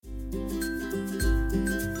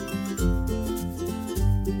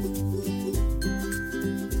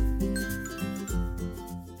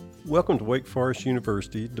Welcome to Wake Forest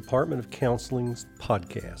University Department of Counseling's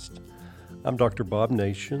podcast. I'm Dr. Bob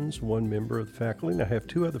Nations, one member of the faculty, and I have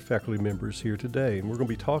two other faculty members here today, and we're going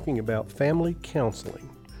to be talking about family counseling.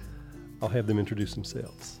 I'll have them introduce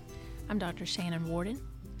themselves. I'm Dr. Shannon Warden.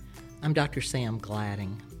 I'm Dr. Sam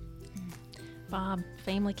Gladding. Bob,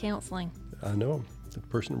 family counseling. I know him, the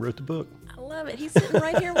person who wrote the book. I love it. He's sitting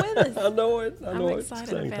right here with us. I know it. I'm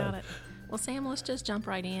excited about it. Well, Sam, let's just jump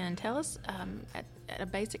right in. Tell us, at a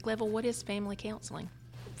basic level, what is family counseling?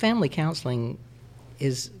 Family counseling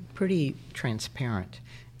is pretty transparent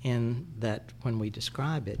in that when we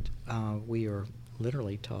describe it, we are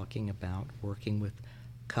literally talking about working with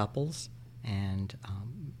couples and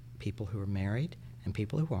people who are married and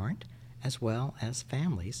people who aren't, as well as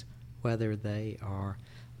families, whether they are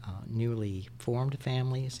newly formed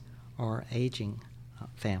families or aging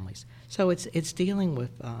families. So it's dealing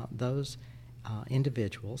with those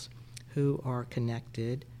individuals who are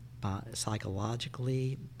connected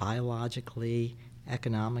psychologically, biologically,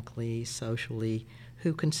 economically, socially,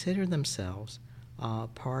 who consider themselves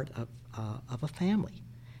part of a family.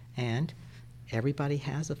 And everybody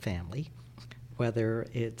has a family, whether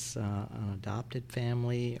it's an adopted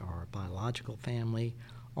family or a biological family,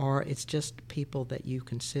 or it's just people that you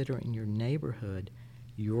consider in your neighborhood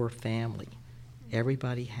your family.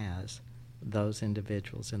 Everybody has those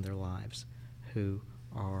individuals in their lives who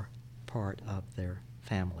are part of their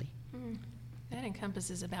family. That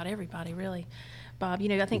encompasses about everybody, really. Bob,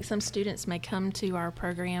 I think some students may come to our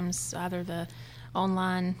programs, either the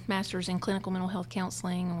online Master's in Clinical Mental Health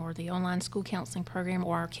Counseling or the online school counseling program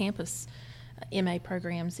or our campus MA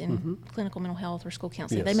programs in clinical mental health or school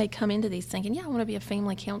counseling. Yes. They may come into these thinking, I want to be a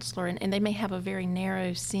family counselor, and they may have a very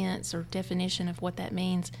narrow sense or definition of what that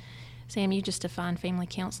means. Sam, you just defined family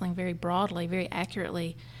counseling very broadly, very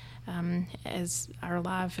accurately, as our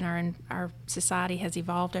life and our society has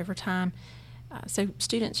evolved over time. So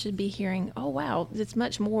students should be hearing, oh, wow, it's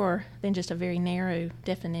much more than just a very narrow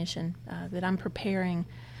definition, that I'm preparing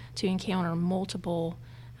to encounter multiple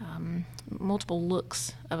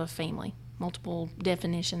looks of a family, multiple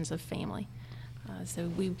definitions of family.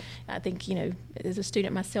 I think, as a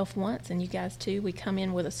student myself once, and you guys too, we come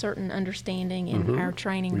in with a certain understanding, and our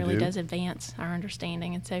training really does advance our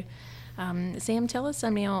understanding. And so, Sam, tell us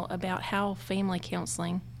some now about how family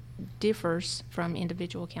counseling differs from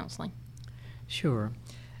individual counseling. Sure.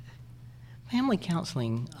 Family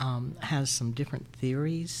counseling has some different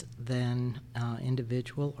theories than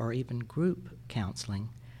individual or even group counseling.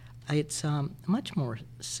 It's much more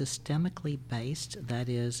systemically based. That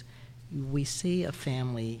is, we see a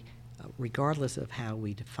family, regardless of how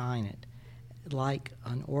we define it, like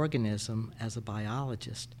an organism as a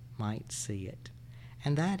biologist might see it.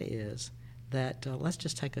 And that is that, let's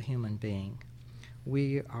just take a human being.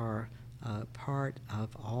 We are part of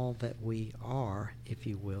all that we are, if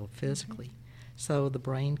you will, physically. So the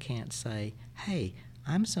brain can't say, hey,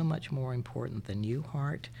 I'm so much more important than you,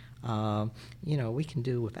 heart. We can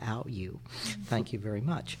do without you. Thank you very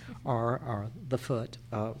much. Or the foot,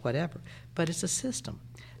 whatever. But it's a system.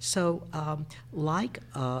 So like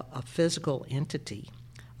a physical entity,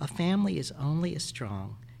 a family is only as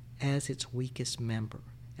strong as its weakest member,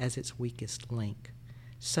 as its weakest link.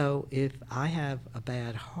 So if I have a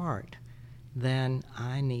bad heart, then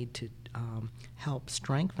I need to help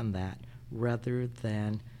strengthen that rather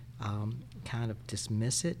than kind of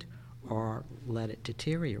dismiss it or let it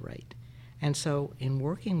deteriorate. And so in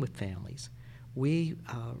working with families, we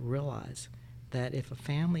realize that if a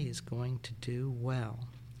family is going to do well,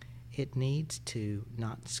 it needs to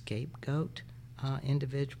not scapegoat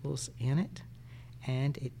individuals in it,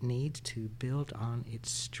 and it needs to build on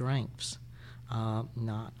its strengths,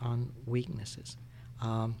 not on weaknesses.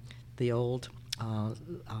 The old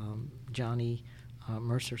Johnny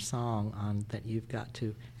Mercer song on that you've got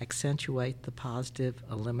to accentuate the positive,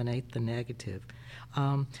 eliminate the negative.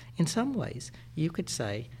 In some ways, you could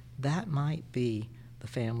say that might be the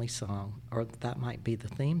family song, or that might be the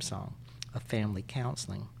theme song of family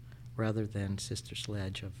counseling, rather than Sister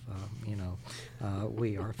Sledge of,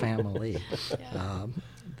 We Are Family.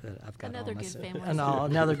 That I've got another good family song.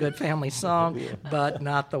 Another good family song, but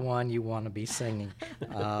not the one you want to be singing.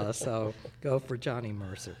 So go for Johnny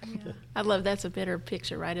Mercer. Yeah. I love that's a better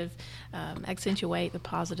picture, right, of accentuate the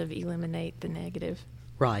positive, eliminate the negative.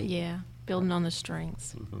 Right. Yeah, building on the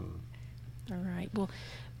strengths. All right. Well,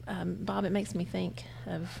 Bob, it makes me think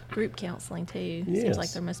of group counseling, too. Yes. Seems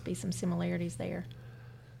like there must be some similarities there.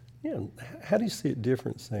 Yeah. How do you see it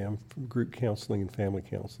different, Sam, from group counseling and family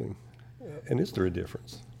counseling? And is there a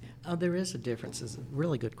difference? Oh, there is a difference. It's a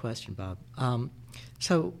really good question, Bob.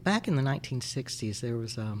 So back in the 1960s, there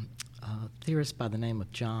was a theorist by the name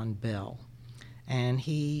of John Bell, and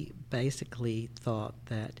he basically thought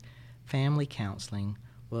that family counseling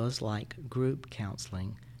was like group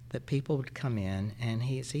counseling, that people would come in, and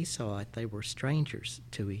as he saw it, they were strangers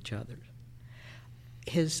to each other.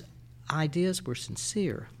 His ideas were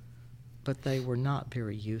sincere, but they were not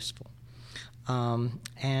very useful.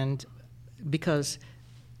 And because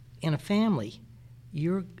in a family,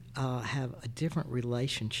 you have a different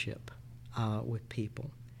relationship with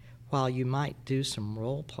people. While you might do some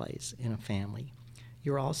role plays in a family,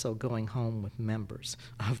 you're also going home with members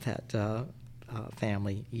of that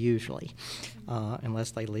family, usually,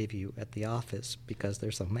 unless they leave you at the office because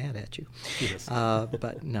they're so mad at you. Yes.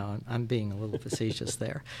 But no, I'm being a little facetious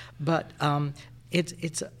there. But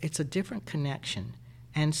it's a different connection,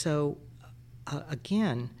 and so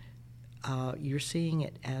again, you're seeing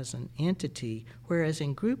it as an entity, whereas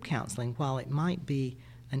in group counseling, while it might be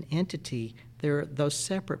an entity, there are those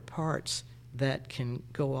separate parts that can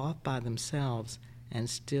go off by themselves and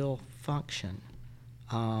still function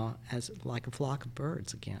as like a flock of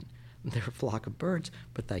birds again. They're a flock of birds,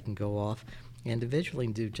 but they can go off individually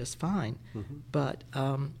and do just fine. Mm-hmm. But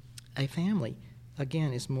a family,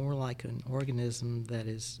 again, is more like an organism that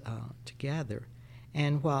is together.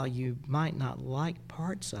 And while you might not like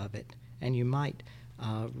parts of it, and you might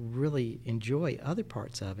really enjoy other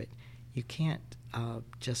parts of it, you can't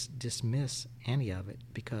just dismiss any of it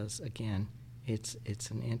because, again, it's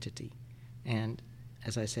an entity. And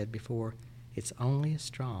as I said before, it's only as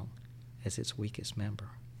strong as its weakest member.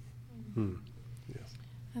 Hmm. Yes.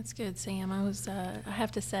 That's good, Sam. I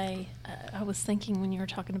have to say, I was thinking when you were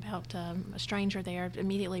talking about a stranger there,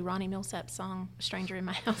 immediately Ronnie Millsap's song, "A Stranger in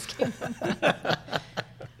My House," came up.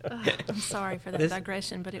 I'm sorry for that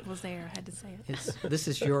digression, but it was there. I had to say it. This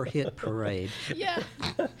is your hit parade. Yeah.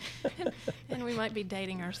 And we might be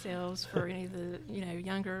dating ourselves for any of the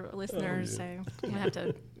younger listeners, so I'm going to have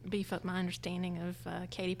to beef up my understanding of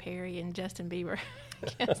Katy Perry and Justin Bieber.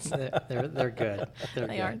 They're good.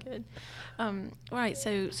 They are good. Right,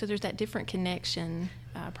 so there's that different connection,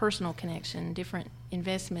 personal connection, different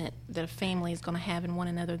investment that a family is going to have in one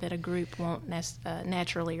another that a group won't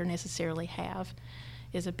naturally or necessarily have.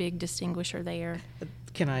 Is a big distinguisher there.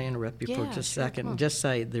 Can I interrupt you for just a second and just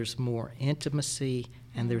say there's more intimacy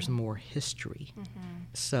and there's more history. Mm-hmm.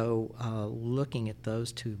 So looking at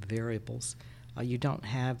those two variables, you don't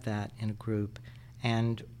have that in a group.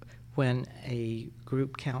 And when a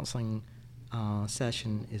group counseling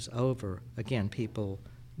session is over, again, people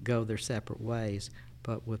go their separate ways,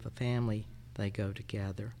 but with a family, they go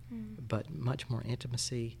together. Mm-hmm. But much more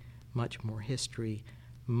intimacy, much more history,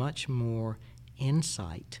 much more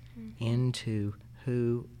insight into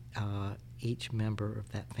who each member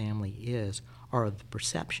of that family is, or the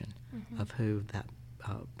perception of who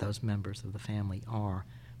those members of the family are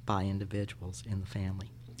by individuals in the family.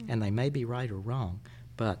 And they may be right or wrong,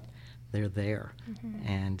 but they're there,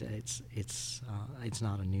 and it's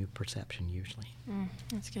not a new perception usually.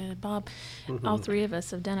 That's good. Bob, all three of us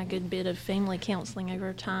have done a good bit of family counseling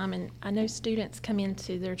over time, and I know students come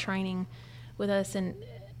into their training with us, and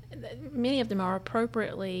many of them are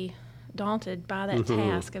appropriately daunted by that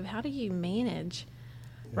task of how do you manage,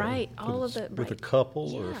 right? All of the with a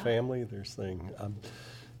couple or a family. They're saying I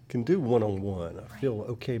can do one-on-one. I feel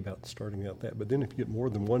okay about starting out that, but then if you get more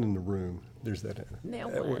than one in the room, there's that. Now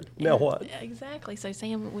what? Now what? Exactly. So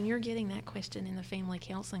Sam, when you're getting that question in the family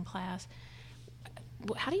counseling class,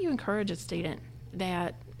 how do you encourage a student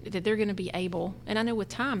that they're going to be able? And I know with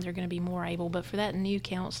time they're going to be more able, but for that new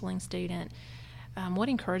counseling student. What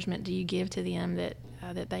encouragement do you give to them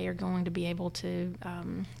that they are going to be able to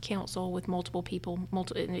counsel with multiple people,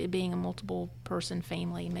 it being a multiple-person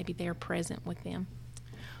family, maybe they're present with them?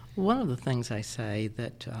 One of the things I say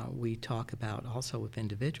that we talk about also with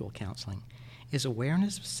individual counseling is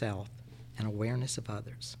awareness of self and awareness of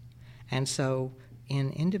others. And so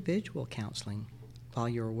in individual counseling, while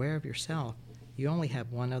you're aware of yourself, you only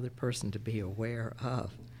have one other person to be aware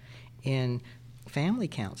of. In family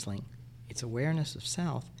counseling, it's awareness of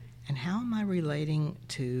self, and how am I relating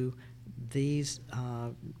to these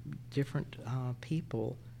different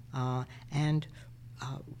people, and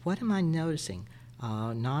what am I noticing,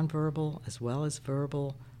 nonverbal as well as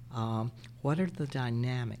verbal, what are the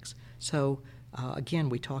dynamics? So again,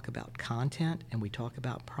 we talk about content and we talk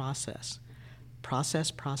about process.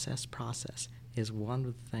 Process is one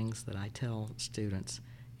of the things that I tell students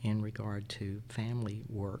in regard to family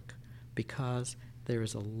work, because there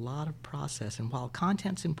is a lot of process, and while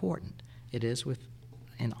content's important, it is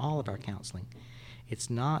in all of our counseling, it's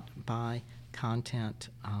not by content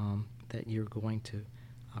that you're going to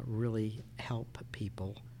really help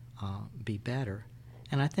people be better.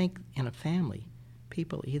 And I think in a family,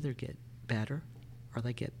 people either get better or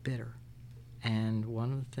they get bitter. And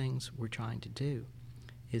one of the things we're trying to do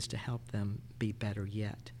is to help them be better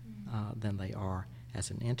yet than they are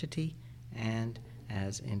as an entity and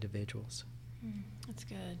as individuals. That's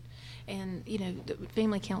good. And,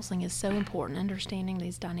 family counseling is so important, understanding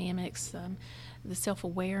these dynamics, the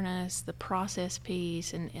self-awareness, the process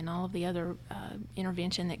piece, and all of the other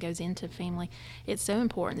intervention that goes into family. It's so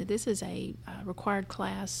important that this is a required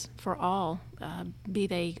class for all, be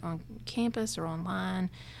they on campus or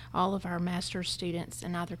online, all of our master's students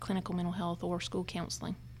in either clinical mental health or school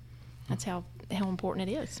counseling. That's how important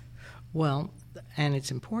it is. Well, and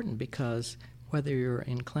it's important because whether you're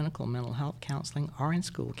in clinical mental health counseling or in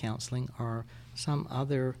school counseling or some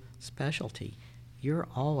other specialty, you're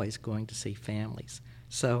always going to see families.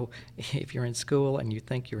 So if you're in school and you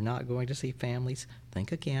think you're not going to see families,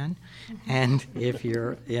 think again. And if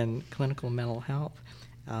you're in clinical mental health,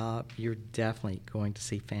 you're definitely going to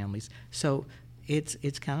see families. So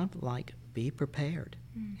it's kind of like be prepared.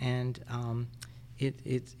 And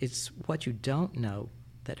it's what you don't know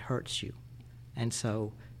that hurts you. And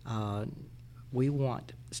so we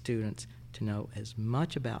want students to know as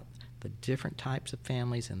much about the different types of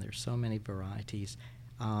families, and there's so many varieties,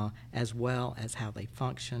 as well as how they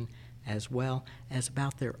function, as well as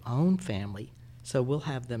about their own family. So we'll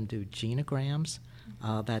have them do genograms,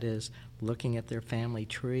 that is, looking at their family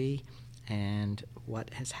tree and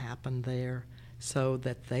what has happened there, so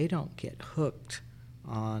that they don't get hooked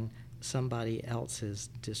on somebody else's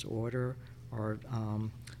disorder or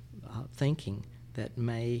thinking that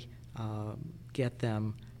may get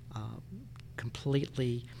them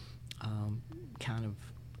completely kind of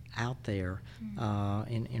out there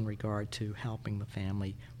in regard to helping the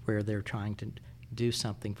family, where they're trying to do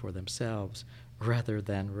something for themselves rather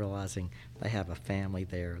than realizing they have a family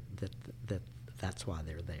there that's why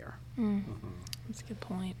they're there. That's a good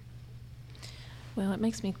point. Well, it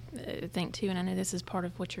makes me think too, and I know this is part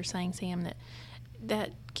of what you're saying, Sam,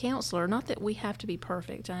 that counselor, not that we have to be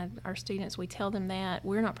perfect. Our students, we tell them that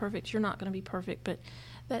we're not perfect, you're not going to be perfect, but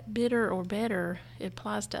that bitter or better, it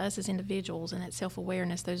applies to us as individuals, and that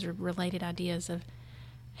self-awareness, those are related ideas of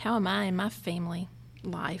how am I in my family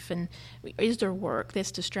life, and is there work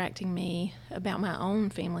that's distracting me about my own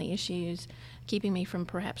family issues, keeping me from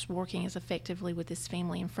perhaps working as effectively with this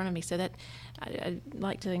family in front of me. So that I'd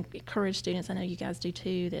like to encourage students, I know you guys do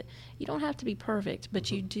too, that you don't have to be perfect, but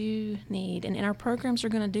you do need, and our programs are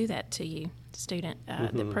going to do that to you, student.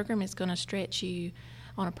 The program is going to stretch you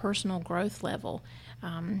on a personal growth level,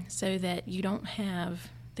 so that you don't have,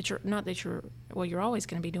 that you're, not that you're, well, you're always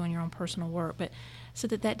going to be doing your own personal work, but so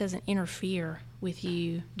that doesn't interfere with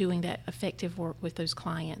you doing that effective work with those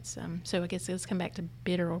clients. So I guess let's come back to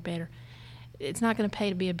bitter or better. It's not going to pay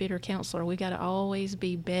to be a bitter counselor. We got to always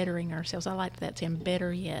be bettering ourselves. I like that, Tim,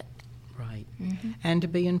 better yet. Right. And to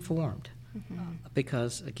be informed.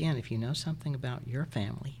 Because, again, if you know something about your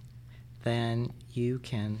family, then you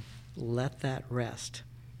can let that rest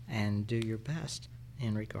and do your best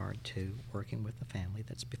in regard to working with the family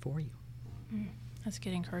that's before you. That's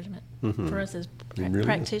good encouragement for us as really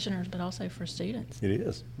practitioners, but also for students. It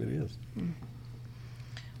is.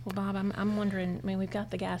 Well, Bob, I'm wondering, I mean, we've got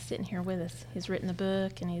the guy sitting here with us. He's written the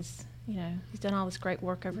book, and he's done all this great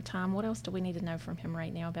work over time. What else do we need to know from him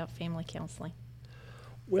right now about family counseling?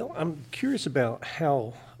 Well, I'm curious about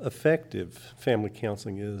how effective family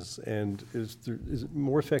counseling is, and is it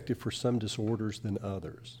more effective for some disorders than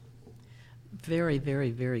others? Very,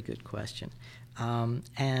 very, very good question.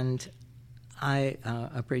 And I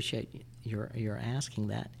appreciate your asking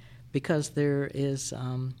that, because there is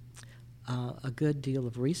a good deal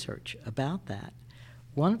of research about that.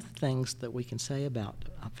 One of the things that we can say about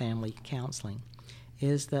family counseling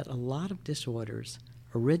is that a lot of disorders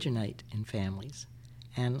originate in families,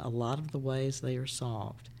 and a lot of the ways they are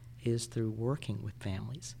solved is through working with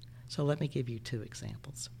families. So let me give you two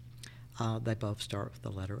examples. They both start with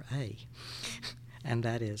the letter A, and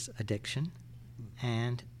that is addiction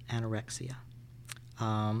and anorexia,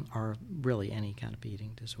 or really any kind of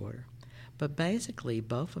eating disorder. But basically,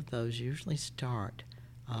 both of those usually start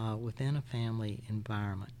within a family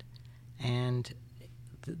environment, and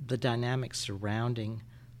the dynamics surrounding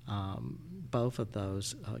both of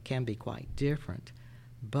those can be quite different,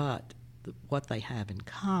 but what they have in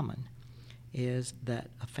common is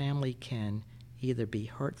that a family can either be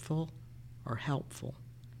hurtful or helpful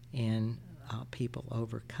in people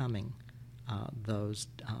overcoming those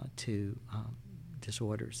two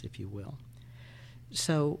disorders, if you will.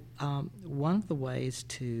 So one of the ways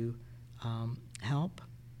to help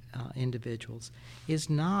individuals is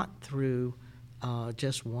not through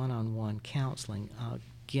just one-on-one counseling.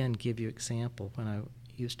 Again, give you example, when I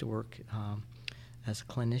used to work as a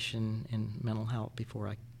clinician in mental health before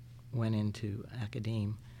I went into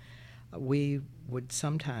academe, we would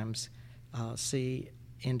sometimes see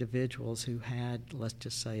individuals who had, let's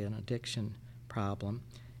just say, an addiction problem,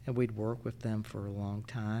 and we'd work with them for a long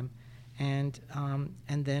time, and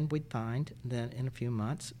then we'd find that in a few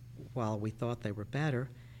months, while we thought they were better,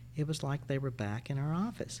 it was like they were back in our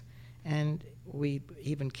office. And we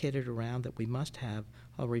even kidded around that we must have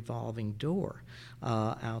a revolving door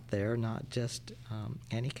out there, not just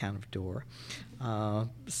any kind of door.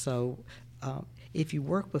 So if you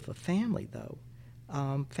work with a family, though,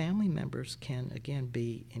 family members can, again,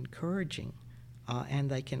 be encouraging, and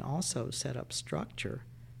they can also set up structure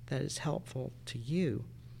that is helpful to you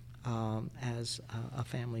as a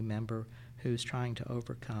family member who's trying to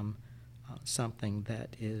overcome something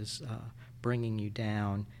that is bringing you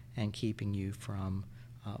down and keeping you from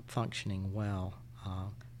functioning well,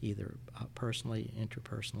 either personally,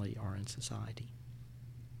 interpersonally, or in society.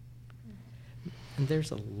 And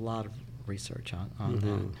there's a lot of research on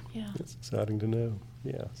that. Yeah. It's exciting to know.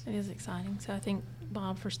 Yes. It is exciting. So I think,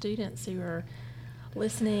 Bob, for students who are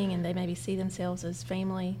listening and they maybe see themselves as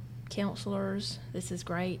family counselors, this is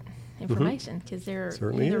great information because they're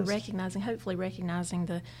hopefully recognizing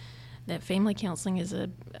that family counseling is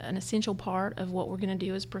an essential part of what we're going to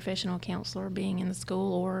do as professional counselor, being in the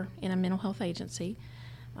school or in a mental health agency.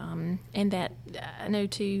 And that I know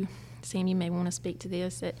too, Sam, you may want to speak to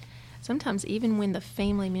this, that sometimes even when the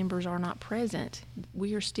family members are not present,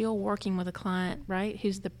 we are still working with a client, right,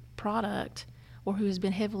 who's the product or who has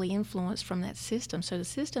been heavily influenced from that system. So the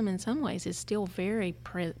system in some ways is still very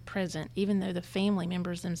present, even though the family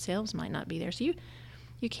members themselves might not be there. So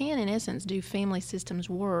you can, in essence, do family systems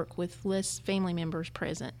work with less family members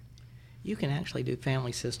present. You can actually do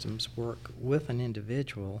family systems work with an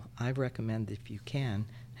individual. I recommend that if you can,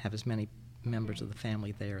 have as many members of the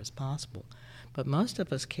family there as possible. But most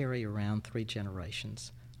of us carry around 3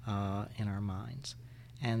 generations in our minds,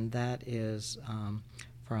 and that is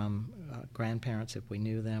from grandparents if we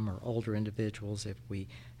knew them, or older individuals if we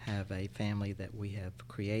have a family that we have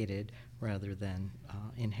created rather than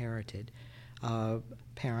inherited,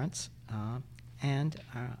 parents, and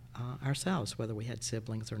ourselves, whether we had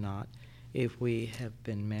siblings or not. If we have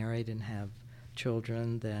been married and have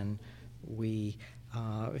children, then we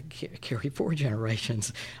carry 4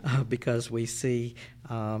 generations because we see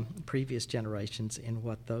previous generations in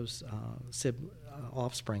what those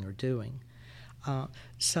offspring are doing.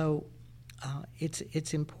 So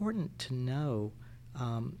it's important to know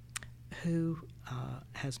who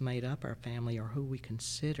has made up our family or who we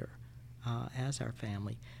consider as our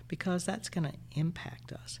family, because that's going to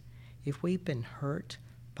impact us. If we've been hurt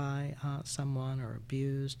by someone or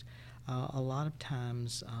abused, a lot of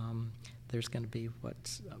times there's going to be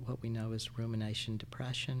what we know as rumination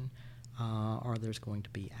depression, or there's going to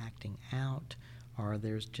be acting out, or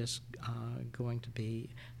there's just going to be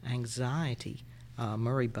anxiety.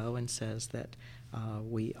 Murray Bowen says that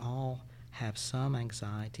we all have some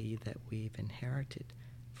anxiety that we've inherited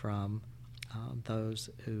from those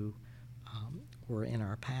who were in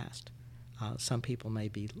our past. Some people may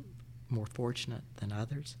be more fortunate than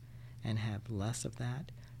others and have less of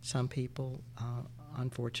that. Some people,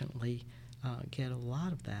 unfortunately, get a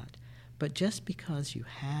lot of that. But just because you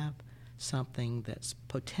have something that's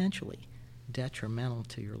potentially detrimental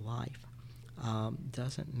to your life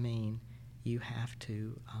doesn't mean you have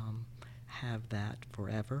to have that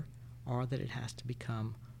forever, or that it has to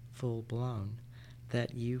become full-blown,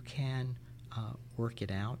 that you can work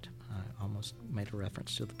it out. I almost made a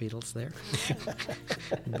reference to the Beatles there.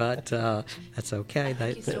 But that's okay.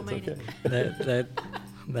 You still made it.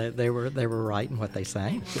 They were right in what they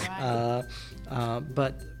sang. Right.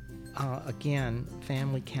 But again,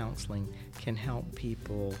 family counseling can help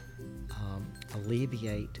people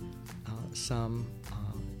alleviate some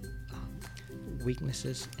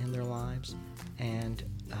weaknesses in their lives and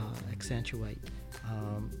accentuate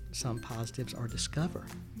some positives, or discover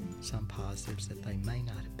some positives that they may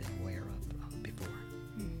not have been aware of before.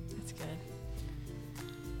 That's good.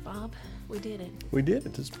 Bob, we did it. We did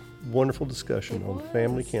it. It's a wonderful discussion on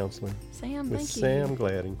family counseling Sam, with thank you. Sam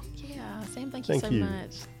Gladding. Yeah, Sam, thank you so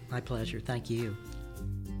much. My pleasure. Thank you.